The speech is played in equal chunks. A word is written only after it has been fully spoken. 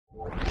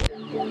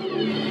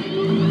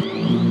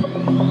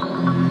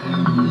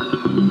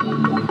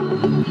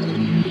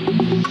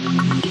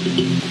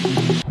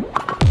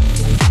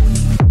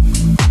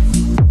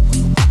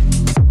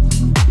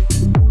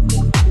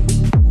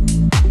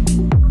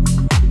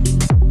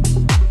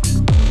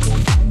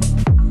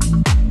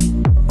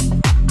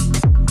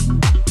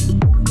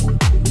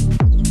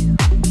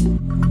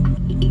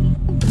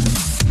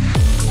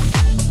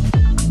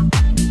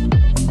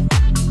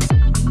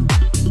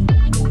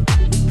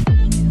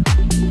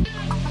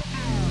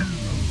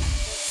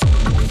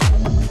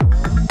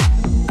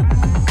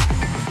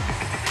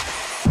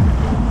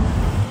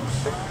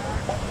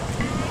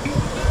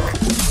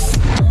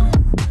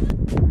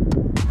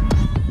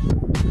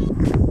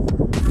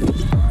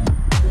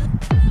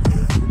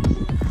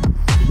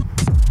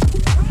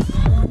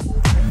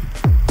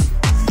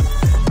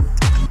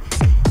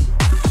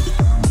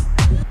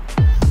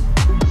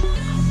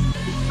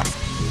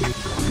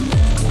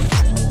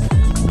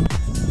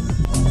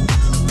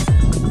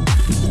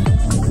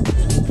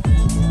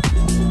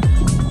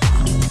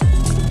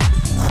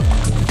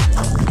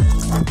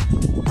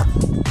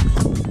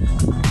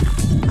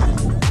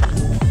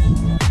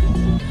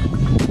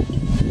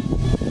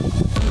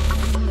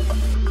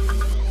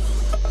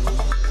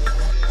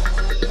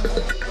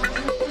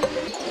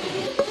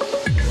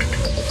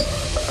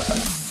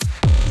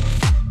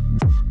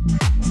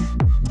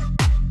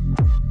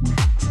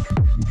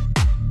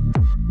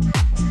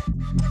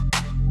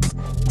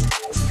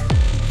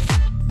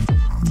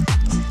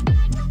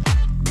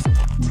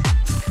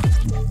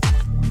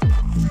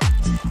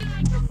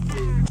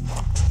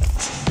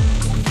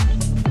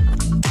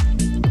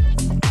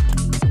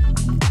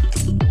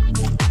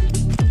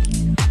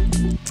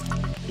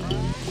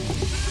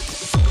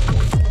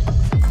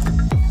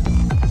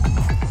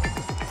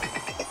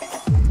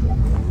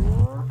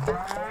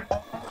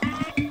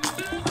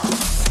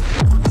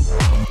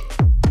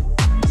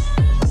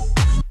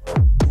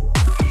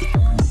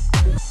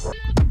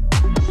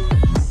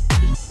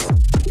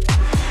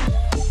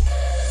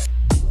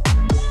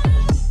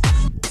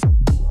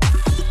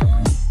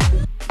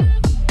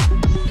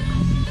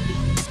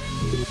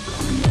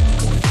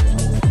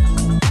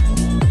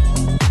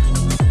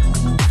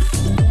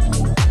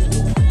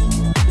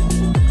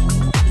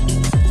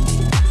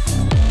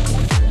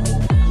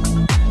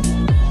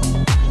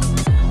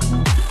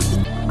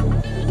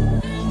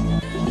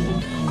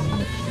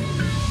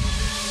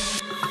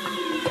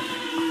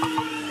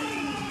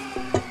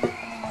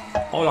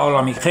Hola,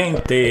 hola mi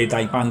gente,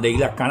 Taipán de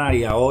Islas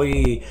Canarias.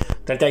 Hoy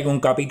te traigo un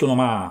capítulo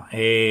más.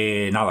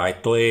 Nada,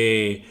 esto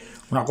es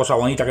una cosa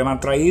bonita que me han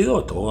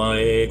traído. Esto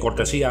es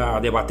cortesía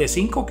de Bate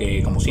 5,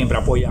 que como siempre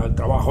apoya el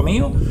trabajo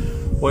mío.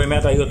 Hoy me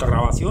ha traído esta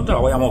grabación, te la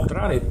voy a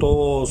mostrar.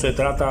 Esto se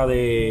trata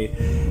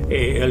de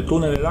el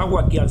túnel del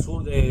agua aquí al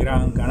sur de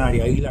Gran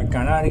Canaria, Islas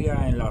Canarias,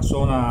 en la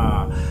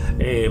zona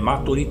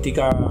más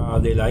turística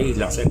de la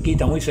isla,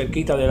 cerquita, muy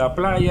cerquita de la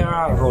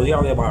playa,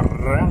 rodeado de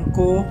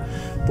barrancos.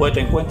 Pues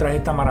te encuentras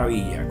esta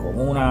maravilla con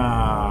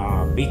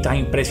unas vistas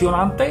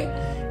impresionantes,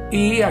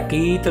 y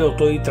aquí te lo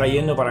estoy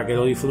trayendo para que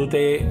lo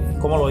disfrutes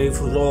como lo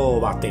disfrutó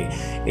Bate.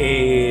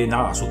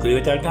 Nada,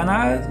 suscríbete al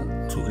canal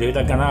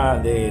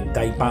de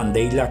Taipán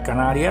de Islas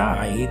Canarias,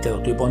 ahí te lo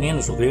estoy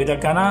poniendo. Suscríbete al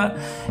canal,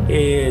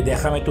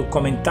 déjame tus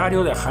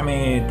comentarios,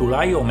 déjame tu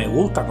like o me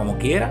gusta, como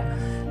quieras.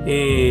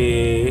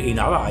 Y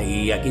nada,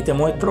 y aquí te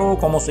muestro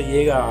cómo se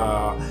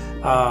llega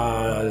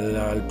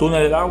al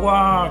túnel del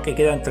agua, que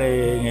queda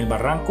en el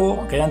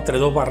barranco, queda entre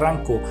dos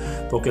barrancos,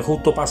 porque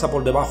justo pasa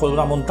por debajo de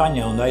una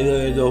montaña donde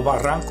hay dos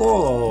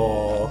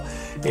barrancos,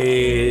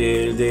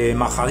 de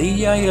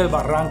Majadilla y el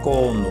barranco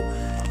hondo.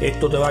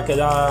 Esto te va a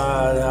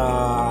quedar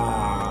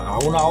a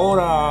 1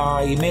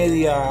 hora y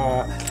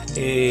media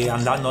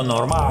andando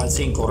normal,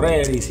 sin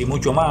correr y sin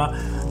mucho más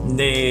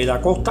de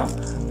la costa.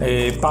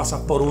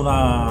 Pasas por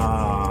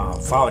una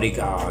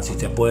fábrica, si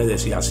se puede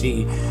decir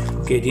así,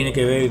 que tiene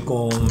que ver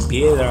con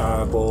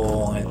piedra,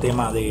 con el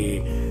tema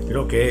de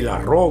lo que es la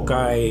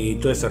roca y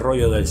todo ese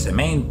rollo del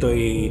cemento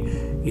y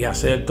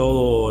hacer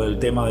todo el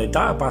tema de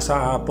tal.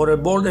 Pasas por el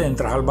borde,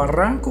 entras al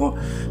barranco,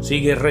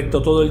 sigues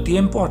recto todo el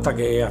tiempo hasta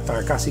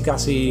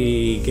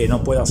casi que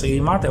no puedas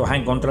seguir más. Te vas a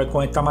encontrar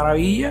con esta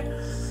maravilla.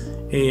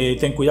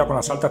 Ten cuidado con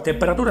las altas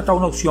temperaturas. Esta es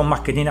una opción más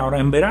que tiene ahora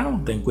en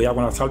verano. Ten cuidado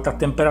con las altas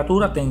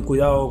temperaturas, ten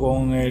cuidado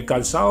con el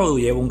calzado,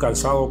 lleva un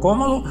calzado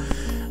cómodo.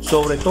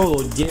 Sobre todo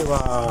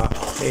lleva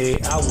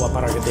agua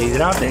para que te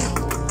hidrate.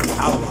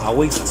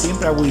 Agüita,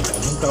 siempre agüita,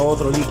 nunca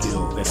otro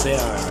líquido que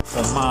sea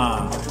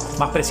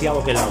más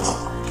preciado que el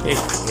agua.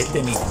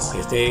 Este mismo,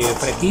 que esté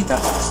fresquita,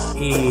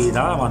 y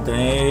nada,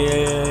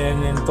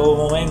 mantener en todo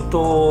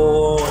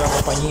momento la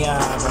compañía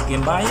con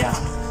quien vaya,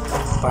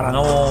 para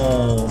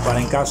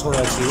en caso de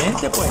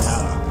accidente, pues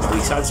nada,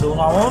 avisarse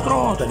uno a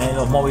otro, tener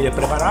los móviles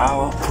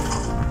preparados,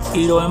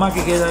 y lo demás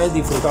que queda es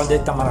disfrutar de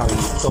esta maravilla.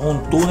 Esto es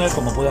un túnel,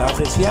 como puedes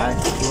apreciar,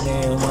 que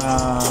tiene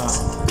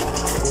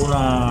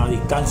una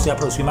distancia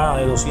aproximada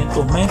de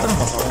 200 metros.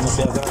 No sabemos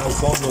si atrás al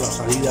fondo la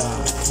salida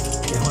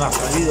es una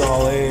salida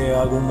o es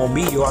algún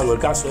bombillo o algo. El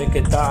caso es que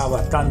está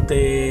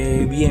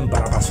bastante bien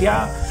para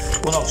pasear,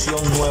 una opción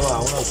nueva,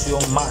 una opción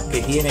más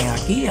que tienes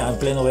aquí en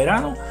pleno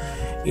verano.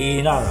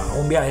 Y nada,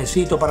 un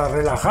viajecito para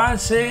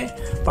relajarse,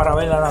 para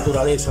ver la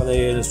naturaleza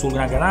del sur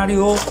Gran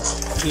Canario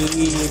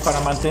y para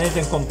mantenerte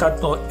en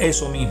contacto,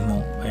 eso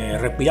mismo,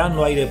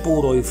 respirando aire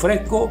puro y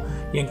fresco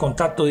y en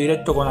contacto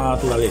directo con la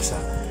naturaleza.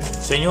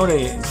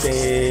 Señores,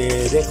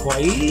 te dejo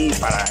ahí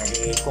para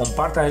que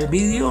compartas el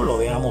vídeo, lo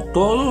veamos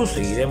todos,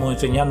 seguiremos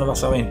enseñando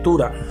las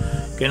aventuras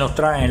que nos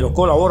traen los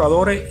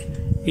colaboradores.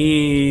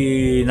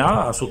 Y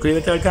nada,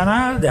 suscríbete al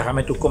canal,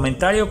 déjame tus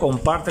comentarios,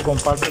 comparte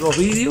los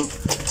vídeos,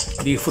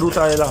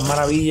 disfruta de las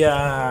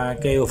maravillas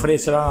que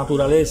ofrece la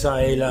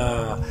naturaleza y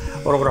la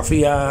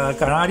orografía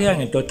canaria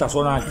en toda esta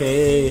zona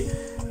que es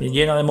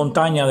llena de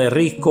montaña, de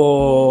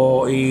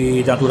risco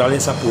y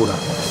naturaleza pura.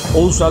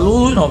 Un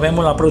saludo y nos vemos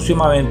en la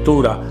próxima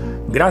aventura.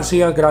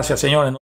 Gracias, señores.